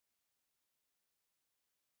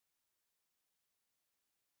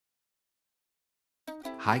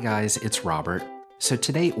Hi guys, it's Robert. So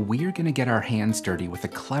today we're going to get our hands dirty with a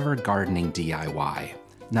clever gardening DIY.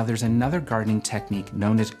 Now there's another gardening technique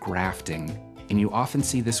known as grafting, and you often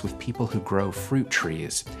see this with people who grow fruit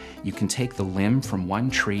trees. You can take the limb from one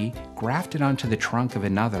tree, graft it onto the trunk of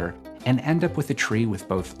another, and end up with a tree with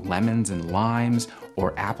both lemons and limes,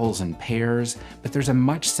 or apples and pears, but there's a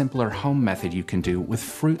much simpler home method you can do with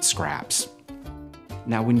fruit scraps.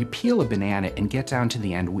 Now when you peel a banana and get down to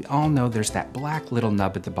the end, we all know there's that black little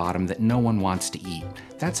nub at the bottom that no one wants to eat.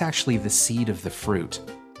 That's actually the seed of the fruit.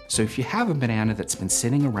 So if you have a banana that's been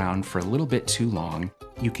sitting around for a little bit too long,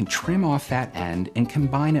 you can trim off that end and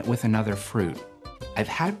combine it with another fruit. I've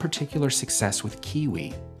had particular success with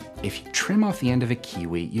kiwi. If you trim off the end of a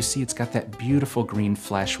kiwi, you see it's got that beautiful green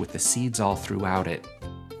flesh with the seeds all throughout it.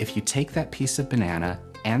 If you take that piece of banana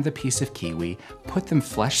and the piece of kiwi, put them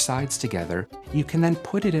flesh sides together, you can then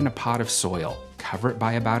put it in a pot of soil, cover it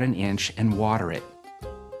by about an inch, and water it.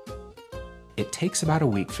 It takes about a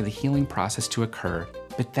week for the healing process to occur,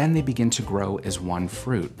 but then they begin to grow as one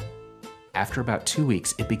fruit. After about 2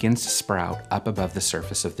 weeks, it begins to sprout up above the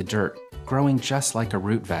surface of the dirt, growing just like a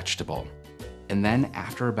root vegetable. And then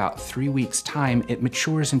after about 3 weeks' time, it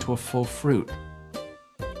matures into a full fruit.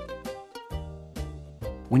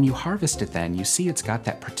 When you harvest it then, you see it's got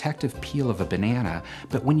that protective peel of a banana,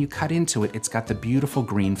 but when you cut into it, it's got the beautiful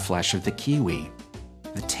green flesh of the kiwi.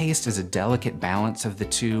 The taste is a delicate balance of the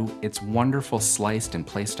two. It's wonderful sliced and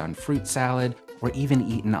placed on fruit salad, or even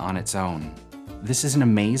eaten on its own. This is an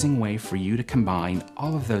amazing way for you to combine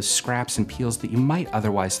all of those scraps and peels that you might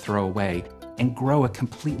otherwise throw away and grow a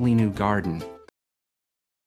completely new garden.